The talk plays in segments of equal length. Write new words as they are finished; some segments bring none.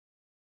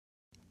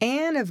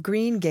Anne of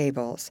Green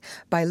Gables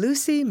by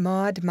Lucy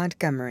Maud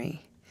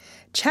Montgomery.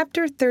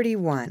 Chapter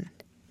 31.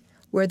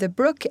 Where the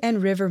Brook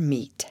and River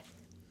Meet.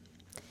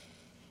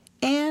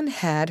 Anne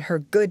had her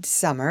good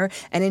summer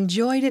and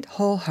enjoyed it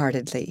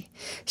wholeheartedly.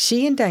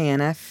 She and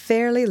Diana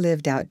fairly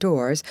lived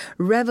outdoors,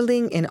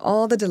 reveling in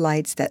all the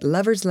delights that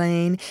Lover's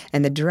Lane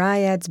and the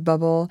Dryad's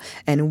Bubble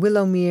and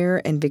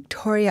Willowmere and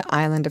Victoria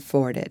Island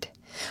afforded.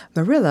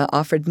 Marilla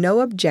offered no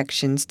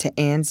objections to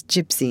Anne's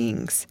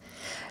gypsyings.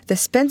 The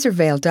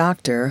Spencervale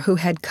doctor, who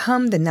had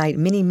come the night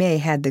Minnie May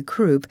had the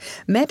croup,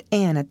 met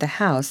Anne at the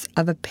house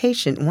of a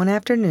patient one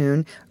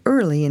afternoon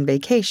early in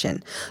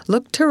vacation,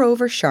 looked her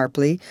over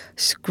sharply,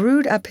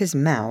 screwed up his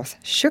mouth,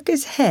 shook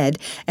his head,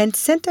 and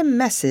sent a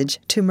message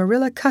to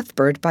Marilla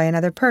Cuthbert by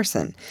another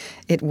person.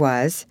 It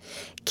was,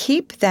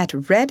 "Keep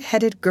that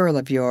red-headed girl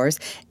of yours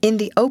in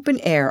the open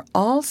air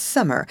all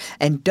summer,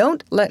 and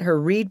don't let her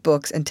read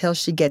books until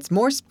she gets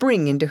more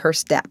spring into her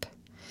step."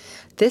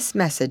 This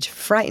message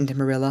frightened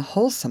Marilla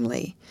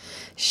wholesomely.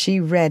 She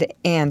read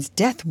Anne's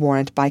death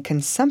warrant by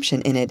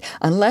consumption in it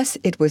unless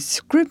it was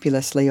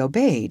scrupulously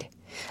obeyed.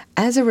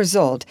 As a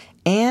result,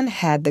 Anne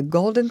had the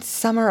golden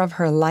summer of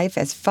her life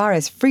as far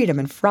as freedom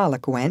and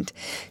frolic went.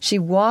 She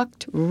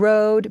walked,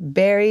 rode,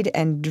 berried,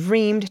 and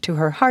dreamed to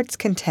her heart's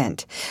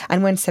content,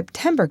 and when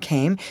September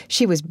came,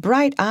 she was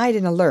bright-eyed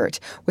and alert,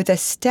 with a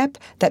step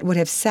that would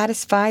have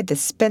satisfied the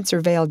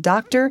Spencervale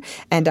doctor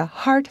and a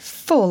heart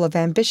full of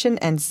ambition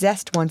and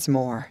zest once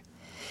more.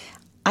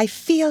 "I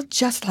feel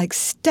just like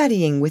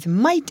studying with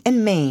might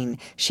and main,"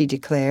 she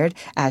declared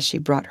as she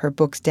brought her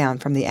books down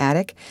from the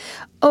attic.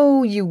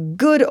 "Oh, you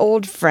good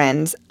old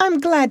friends, I'm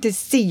glad to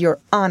see your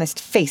honest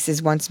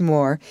faces once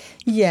more.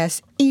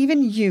 Yes,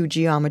 even you,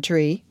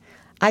 Geometry.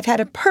 I've had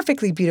a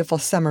perfectly beautiful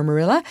summer,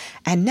 Marilla,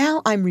 and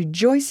now I'm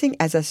rejoicing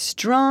as a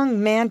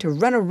strong man to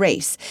run a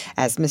race,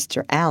 as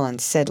Mr. Allen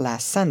said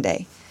last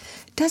Sunday.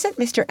 Doesn't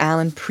Mr.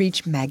 Allen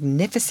preach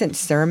magnificent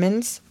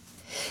sermons?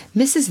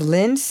 Mrs.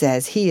 Lynde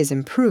says he is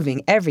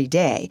improving every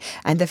day,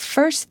 and the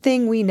first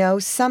thing we know,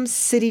 some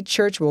city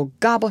church will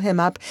gobble him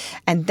up,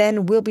 and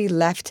then we'll be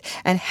left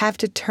and have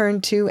to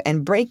turn to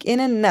and break in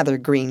another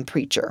green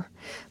preacher.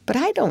 But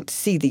I don't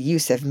see the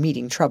use of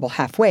meeting trouble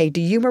halfway, do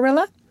you,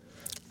 Marilla?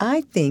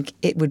 I think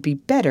it would be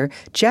better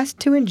just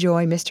to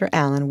enjoy Mr.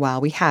 Allen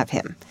while we have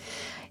him.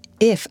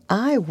 If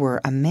I were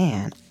a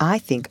man, I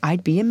think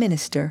I'd be a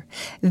minister.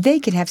 They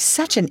can have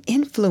such an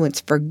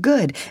influence for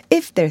good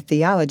if their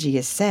theology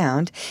is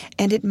sound,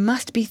 and it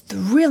must be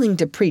thrilling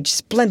to preach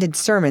splendid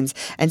sermons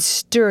and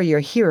stir your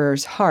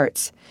hearers'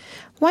 hearts.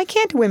 Why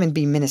can't women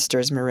be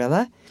ministers,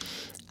 Marilla?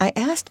 I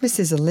asked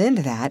Mrs. Lynde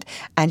that,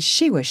 and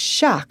she was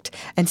shocked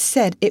and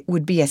said it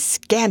would be a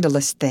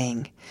scandalous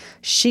thing.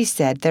 She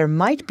said there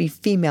might be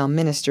female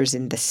ministers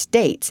in the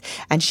States,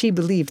 and she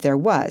believed there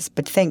was,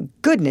 but thank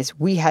goodness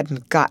we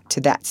hadn't got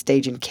to that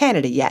stage in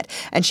Canada yet,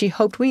 and she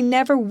hoped we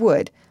never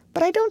would.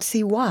 But I don't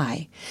see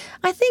why.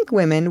 I think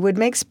women would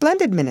make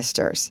splendid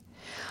ministers.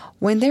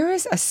 When there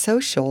is a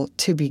social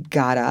to be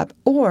got up,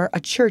 or a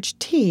church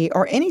tea,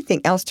 or anything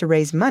else to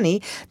raise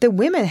money, the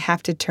women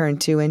have to turn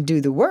to and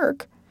do the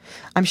work.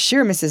 I'm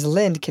sure Mrs.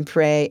 Lynde can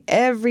pray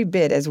every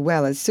bit as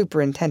well as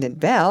Superintendent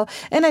Bell,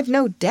 and I've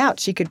no doubt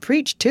she could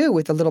preach, too,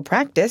 with a little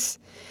practice."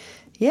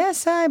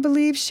 "Yes, I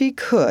believe she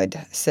could,"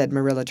 said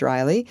Marilla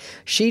dryly.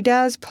 "She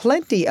does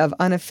plenty of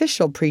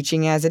unofficial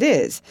preaching as it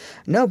is.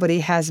 Nobody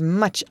has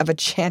much of a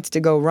chance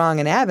to go wrong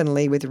in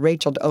Avonlea with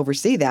Rachel to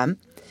oversee them."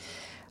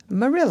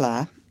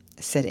 "Marilla,"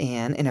 said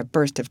Anne in a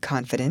burst of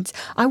confidence,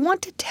 "I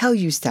want to tell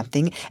you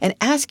something and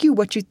ask you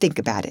what you think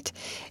about it.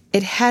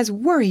 It has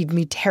worried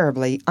me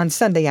terribly, on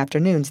Sunday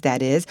afternoons,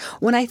 that is,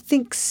 when I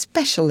think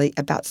specially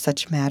about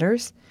such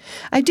matters.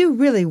 I do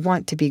really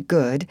want to be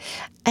good,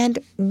 and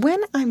when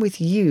I'm with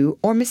you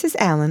or Mrs.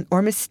 Allen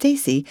or Miss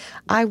Stacy,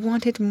 I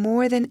want it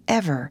more than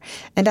ever,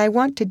 and I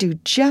want to do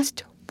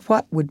just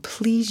what would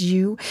please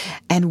you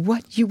and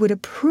what you would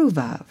approve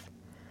of.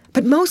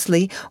 But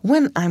mostly,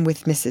 when I'm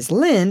with Mrs.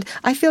 Lynde,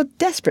 I feel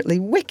desperately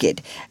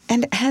wicked,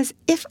 and as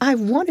if I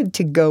wanted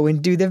to go and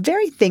do the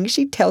very thing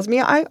she tells me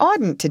I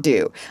oughtn't to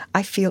do.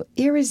 I feel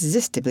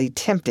irresistibly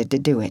tempted to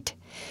do it.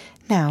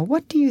 Now,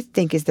 what do you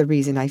think is the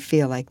reason I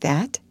feel like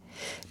that?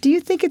 Do you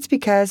think it's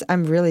because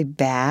I'm really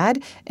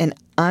bad and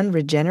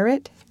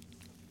unregenerate?"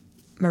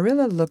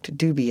 Marilla looked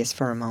dubious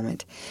for a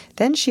moment.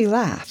 Then she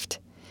laughed.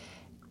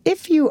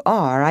 "If you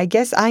are, I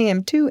guess I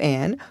am too,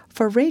 Anne,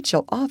 for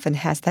Rachel often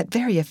has that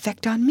very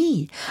effect on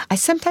me. I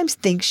sometimes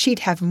think she'd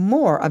have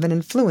more of an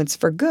influence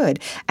for good,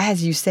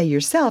 as you say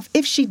yourself,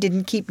 if she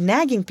didn't keep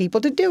nagging people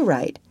to do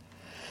right."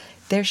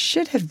 "There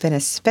should have been a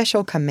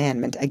special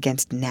commandment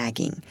against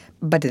nagging.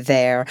 But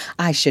there,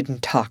 I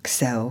shouldn't talk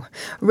so.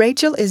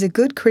 Rachel is a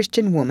good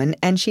Christian woman,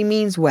 and she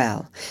means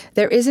well.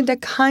 There isn't a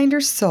kinder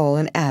soul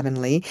in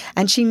Avonlea,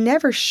 and she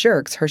never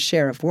shirks her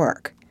share of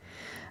work."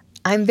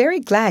 "I'm very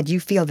glad you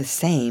feel the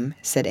same,"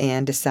 said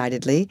Anne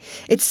decidedly.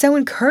 "It's so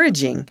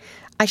encouraging.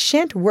 I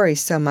shan't worry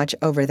so much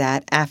over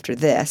that after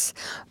this,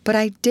 but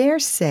I dare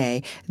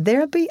say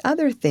there'll be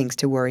other things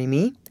to worry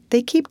me.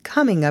 They keep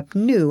coming up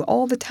new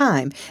all the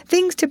time,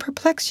 things to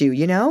perplex you,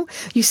 you know?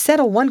 You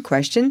settle one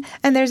question,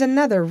 and there's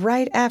another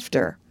right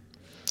after.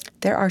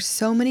 There are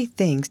so many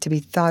things to be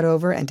thought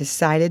over and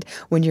decided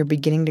when you're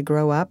beginning to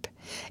grow up.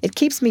 It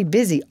keeps me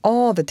busy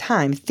all the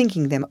time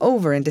thinking them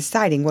over and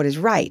deciding what is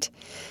right.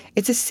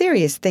 It's a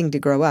serious thing to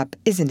grow up,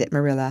 isn't it,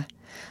 Marilla?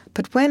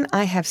 But when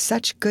I have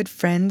such good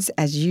friends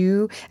as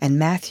you and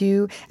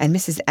Matthew and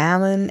Mrs.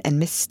 Allen and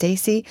Miss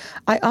Stacy,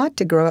 I ought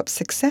to grow up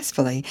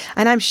successfully,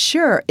 and I'm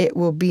sure it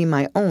will be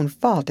my own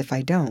fault if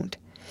I don't.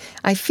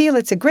 I feel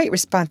it's a great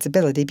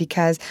responsibility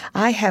because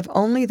I have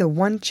only the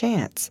one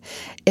chance.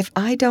 If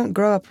I don't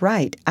grow up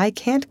right, I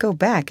can't go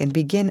back and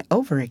begin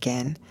over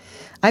again.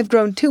 I've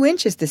grown 2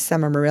 inches this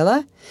summer,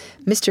 Marilla.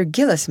 Mr.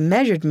 Gillis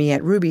measured me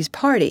at Ruby's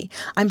party.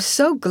 I'm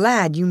so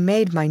glad you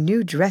made my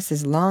new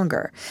dresses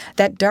longer.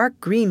 That dark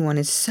green one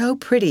is so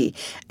pretty,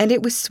 and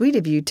it was sweet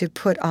of you to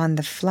put on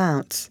the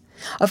flounce.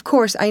 Of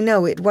course, I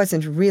know it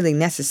wasn't really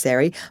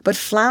necessary, but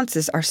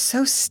flounces are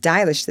so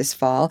stylish this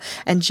fall,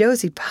 and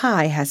Josie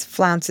Pye has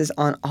flounces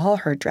on all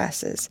her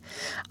dresses.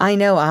 I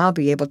know I'll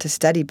be able to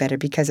study better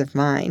because of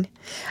mine.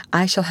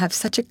 I shall have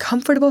such a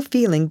comfortable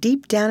feeling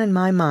deep down in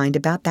my mind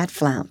about that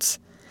flounce.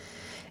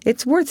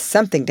 It's worth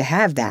something to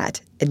have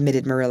that,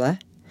 admitted Marilla.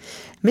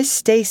 Miss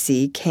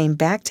Stacy came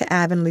back to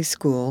Avonlea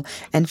School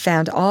and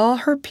found all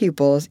her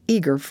pupils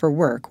eager for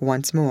work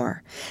once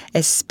more.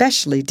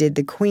 Especially did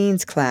the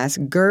Queen's class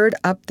gird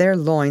up their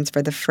loins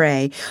for the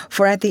fray,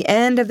 for at the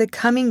end of the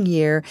coming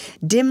year,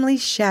 dimly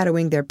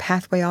shadowing their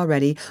pathway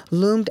already,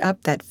 loomed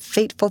up that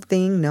fateful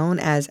thing known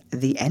as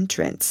the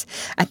entrance,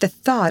 at the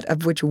thought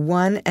of which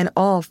one and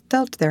all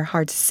felt their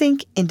hearts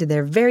sink into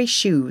their very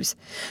shoes.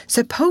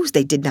 Suppose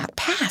they did not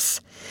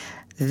pass!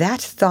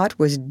 That thought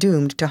was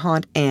doomed to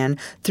haunt Anne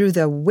through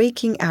the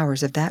waking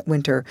hours of that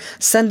winter,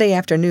 Sunday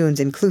afternoons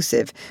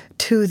inclusive,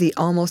 to the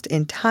almost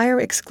entire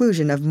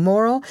exclusion of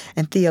moral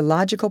and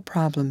theological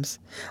problems.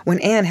 When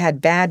Anne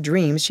had bad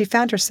dreams, she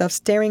found herself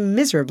staring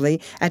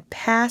miserably at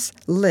pass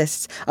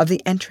lists of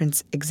the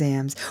entrance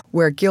exams,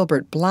 where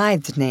Gilbert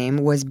Blythe's name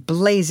was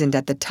blazoned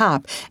at the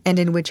top and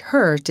in which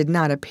hers did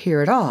not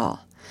appear at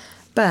all.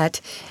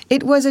 But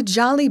it was a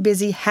jolly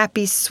busy,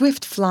 happy,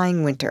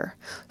 swift-flying winter.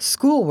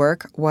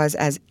 Schoolwork was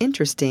as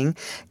interesting,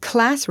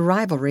 class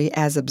rivalry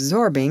as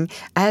absorbing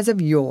as of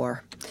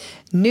yore.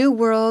 New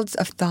worlds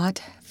of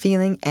thought,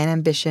 feeling, and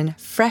ambition,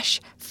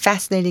 fresh,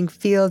 fascinating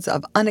fields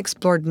of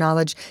unexplored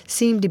knowledge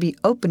seemed to be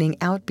opening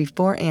out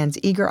before Anne's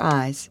eager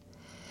eyes.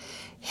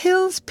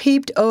 Hills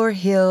peeped o'er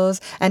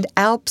hills, and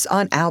Alps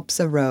on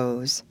Alps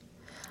arose.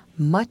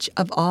 Much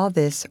of all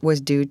this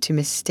was due to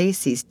Miss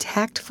Stacy's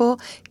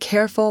tactful,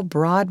 careful,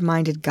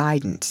 broad-minded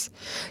guidance.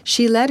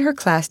 She led her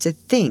class to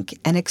think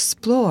and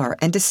explore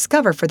and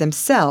discover for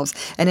themselves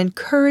and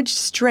encouraged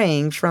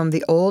straying from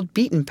the old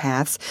beaten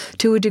paths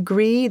to a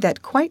degree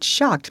that quite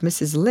shocked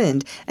Mrs.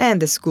 Lynde and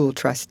the school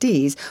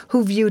trustees,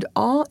 who viewed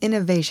all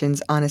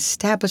innovations on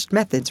established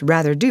methods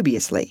rather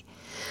dubiously.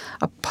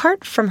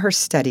 Apart from her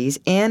studies,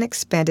 Anne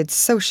expanded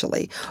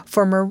socially,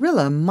 for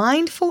Marilla,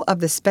 mindful of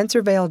the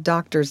Spencervale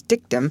doctor's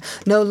dictum,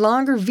 no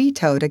longer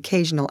vetoed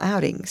occasional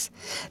outings.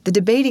 The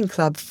debating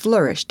club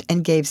flourished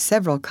and gave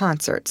several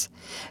concerts.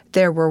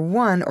 There were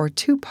 1 or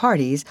 2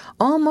 parties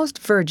almost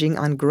verging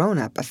on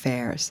grown-up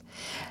affairs.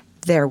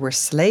 There were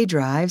sleigh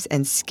drives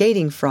and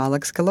skating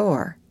frolics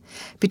galore.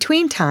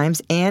 Between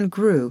times, Anne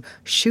grew,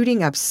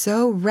 shooting up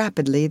so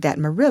rapidly that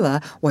Marilla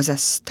was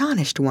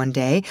astonished one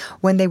day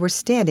when they were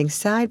standing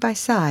side by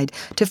side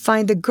to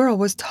find the girl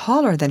was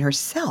taller than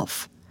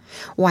herself.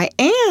 "Why,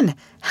 Anne,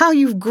 how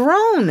you've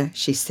grown!"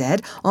 she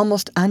said,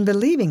 almost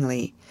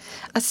unbelievingly.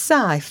 A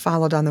sigh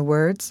followed on the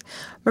words.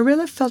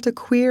 Marilla felt a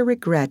queer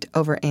regret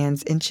over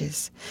Anne's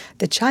inches.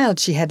 The child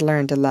she had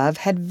learned to love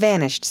had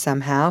vanished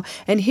somehow,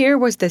 and here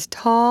was this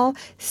tall,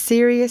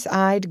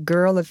 serious-eyed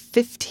girl of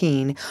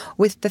 15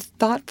 with the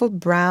thoughtful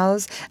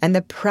brows and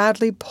the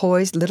proudly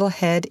poised little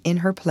head in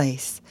her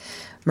place.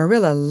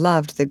 Marilla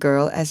loved the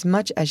girl as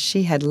much as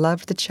she had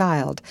loved the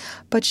child,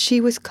 but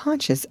she was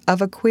conscious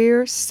of a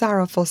queer,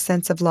 sorrowful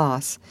sense of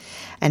loss.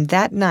 And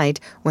that night,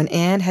 when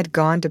Anne had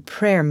gone to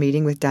prayer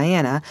meeting with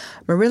Diana,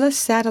 Marilla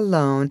sat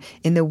alone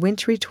in the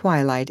wintry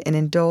twilight and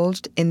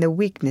indulged in the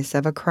weakness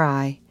of a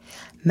cry.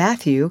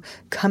 Matthew,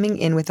 coming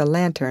in with a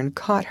lantern,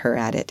 caught her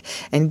at it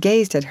and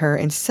gazed at her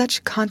in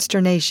such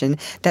consternation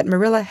that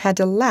Marilla had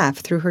to laugh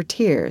through her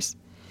tears.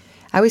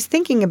 "I was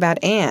thinking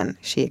about Anne,"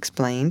 she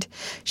explained.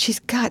 "She's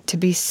got to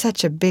be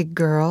such a big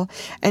girl,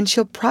 and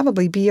she'll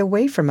probably be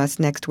away from us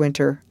next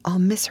winter. I'll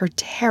miss her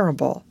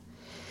terrible."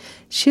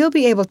 "She'll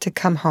be able to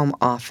come home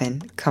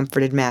often,"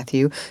 comforted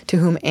Matthew, to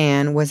whom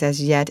Anne was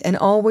as yet and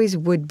always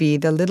would be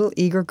the little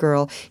eager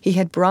girl he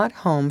had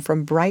brought home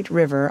from Bright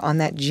River on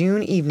that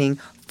June evening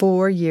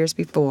 4 years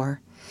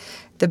before.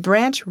 "The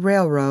branch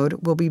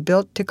railroad will be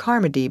built to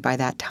Carmody by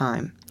that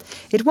time.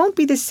 It won't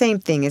be the same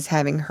thing as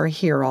having her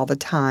here all the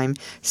time,"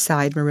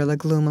 sighed Marilla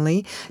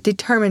gloomily,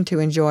 determined to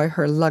enjoy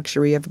her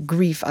luxury of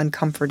grief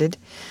uncomforted.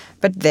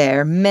 "But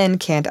there, men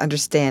can't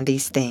understand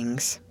these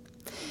things."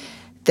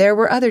 There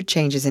were other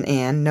changes in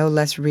Anne, no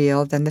less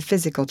real than the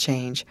physical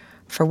change.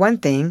 For one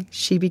thing,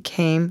 she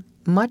became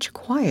much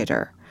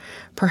quieter.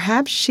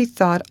 Perhaps she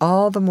thought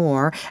all the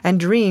more and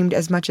dreamed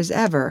as much as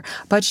ever,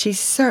 but she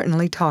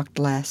certainly talked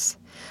less.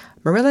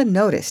 Marilla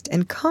noticed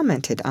and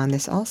commented on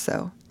this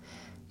also.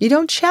 "You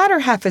don't chatter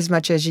half as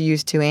much as you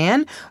used to,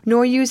 Anne,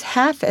 nor use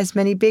half as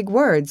many big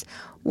words.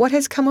 What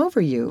has come over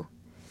you?"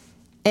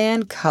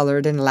 Anne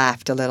colored and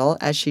laughed a little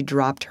as she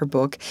dropped her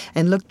book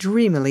and looked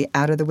dreamily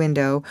out of the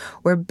window,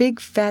 where big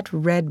fat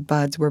red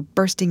buds were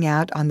bursting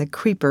out on the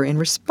creeper in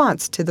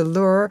response to the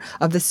lure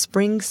of the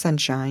spring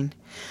sunshine.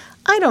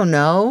 "I don't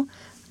know.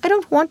 I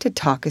don't want to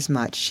talk as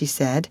much," she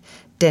said,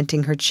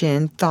 denting her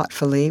chin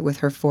thoughtfully with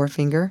her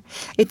forefinger.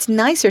 "It's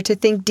nicer to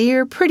think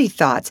dear, pretty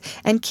thoughts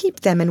and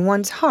keep them in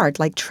one's heart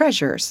like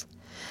treasures.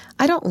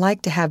 I don't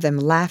like to have them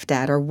laughed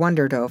at or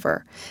wondered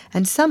over,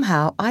 and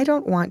somehow I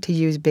don't want to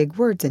use big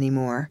words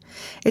anymore.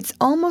 It's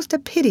almost a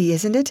pity,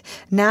 isn't it,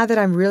 now that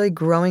I'm really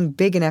growing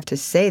big enough to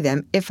say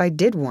them if I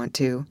did want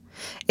to.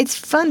 It's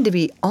fun to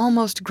be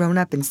almost grown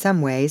up in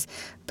some ways,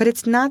 but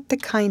it's not the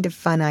kind of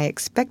fun I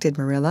expected,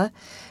 Marilla.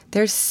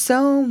 There's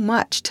so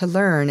much to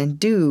learn and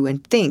do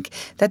and think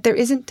that there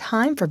isn't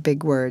time for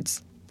big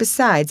words.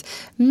 Besides,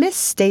 Miss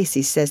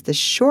Stacy says the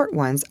short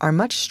ones are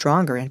much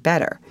stronger and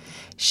better.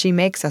 She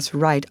makes us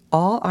write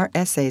all our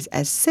essays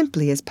as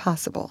simply as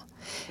possible.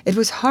 It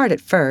was hard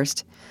at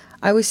first.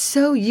 I was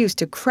so used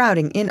to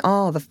crowding in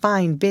all the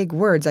fine big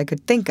words I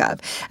could think of,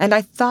 and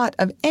I thought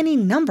of any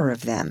number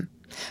of them.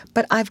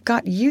 But I've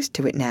got used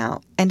to it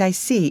now, and I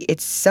see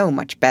it's so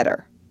much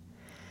better."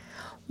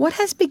 "What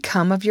has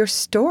become of your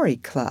story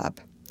club?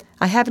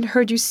 I haven't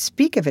heard you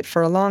speak of it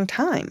for a long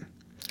time."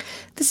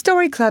 "The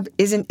story club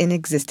isn't in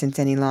existence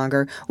any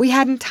longer. We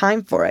hadn't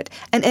time for it,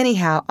 and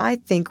anyhow, I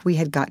think we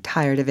had got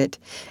tired of it.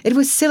 It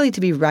was silly to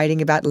be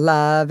writing about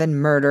love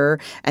and murder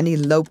and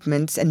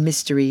elopements and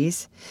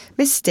mysteries.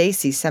 Miss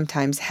Stacy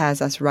sometimes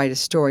has us write a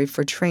story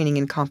for training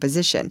in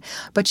composition,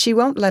 but she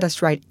won't let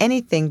us write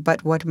anything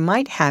but what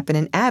might happen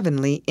in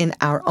Avonlea in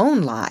our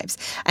own lives,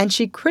 and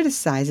she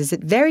criticizes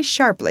it very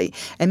sharply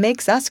and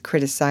makes us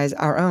criticize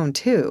our own,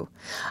 too.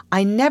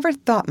 I never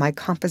thought my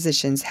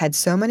compositions had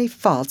so many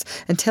faults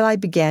until I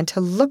began to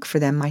look for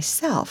them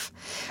myself.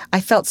 I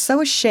felt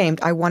so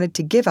ashamed I wanted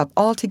to give up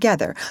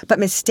altogether, but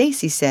Miss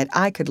Stacy said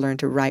I could learn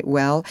to write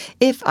well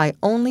if I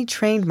only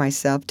trained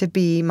myself to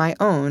be my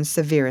own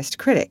severest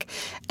critic,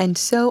 and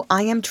so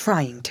I am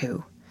trying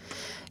to."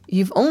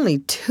 "You've only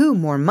 2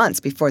 more months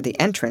before the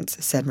entrance,"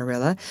 said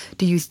Marilla.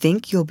 "Do you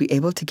think you'll be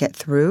able to get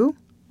through?"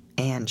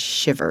 Anne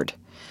shivered.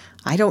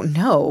 "I don't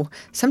know.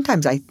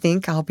 Sometimes I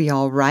think I'll be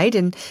all right,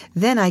 and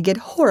then I get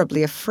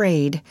horribly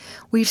afraid.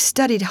 We've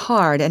studied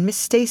hard, and Miss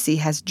Stacy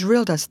has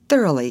drilled us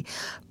thoroughly,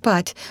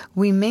 but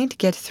we mayn't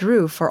get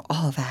through for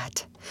all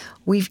that.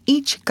 We've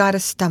each got a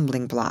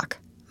stumbling block.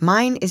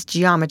 Mine is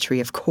geometry,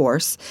 of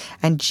course,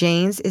 and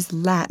Jane's is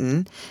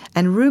Latin,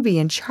 and Ruby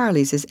and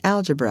Charlie's is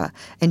algebra,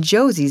 and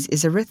Josie's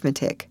is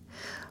arithmetic.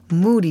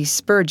 Moody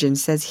Spurgeon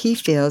says he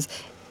feels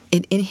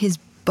it in his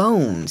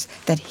bones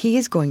that he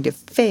is going to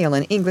fail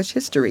in English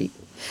history.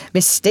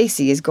 Miss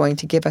Stacy is going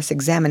to give us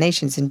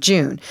examinations in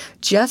June,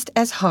 just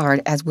as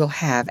hard as we'll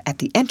have at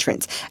the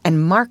entrance,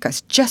 and mark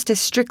us just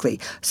as strictly,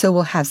 so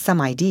we'll have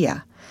some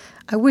idea.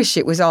 I wish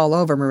it was all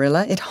over,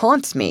 Marilla. It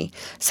haunts me.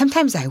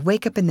 Sometimes I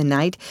wake up in the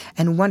night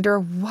and wonder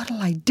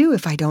what'll I do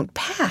if I don't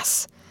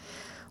pass."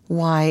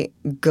 "Why,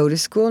 go to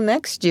school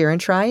next year and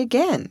try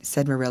again,"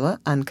 said Marilla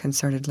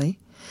unconcernedly.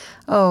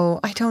 "Oh,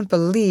 I don't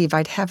believe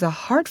I'd have the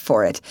heart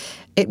for it.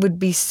 It would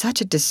be such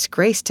a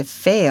disgrace to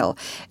fail,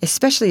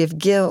 especially if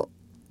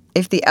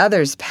the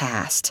others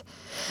passed.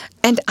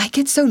 And I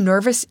get so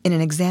nervous in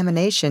an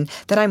examination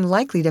that I'm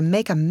likely to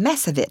make a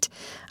mess of it.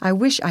 I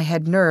wish I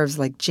had nerves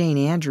like Jane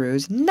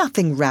Andrews.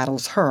 Nothing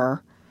rattles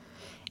her."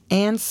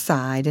 Anne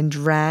sighed, and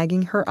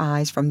dragging her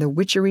eyes from the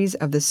witcheries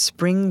of the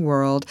spring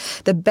world,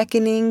 the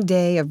beckoning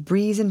day of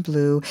breeze and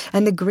blue,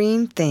 and the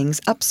green things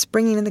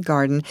upspringing in the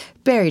garden,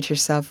 buried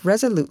herself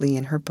resolutely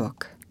in her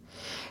book.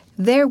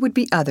 There would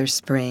be other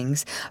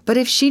springs, but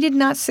if she did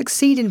not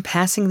succeed in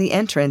passing the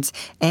entrance,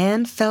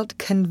 Anne felt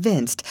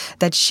convinced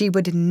that she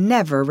would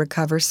never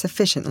recover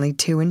sufficiently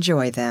to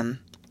enjoy them.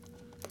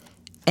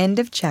 End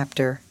of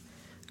chapter.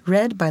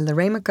 Read by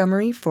Lorraine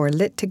Montgomery for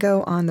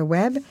Lit2Go on the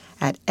web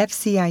at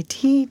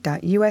fcit.usf.edu.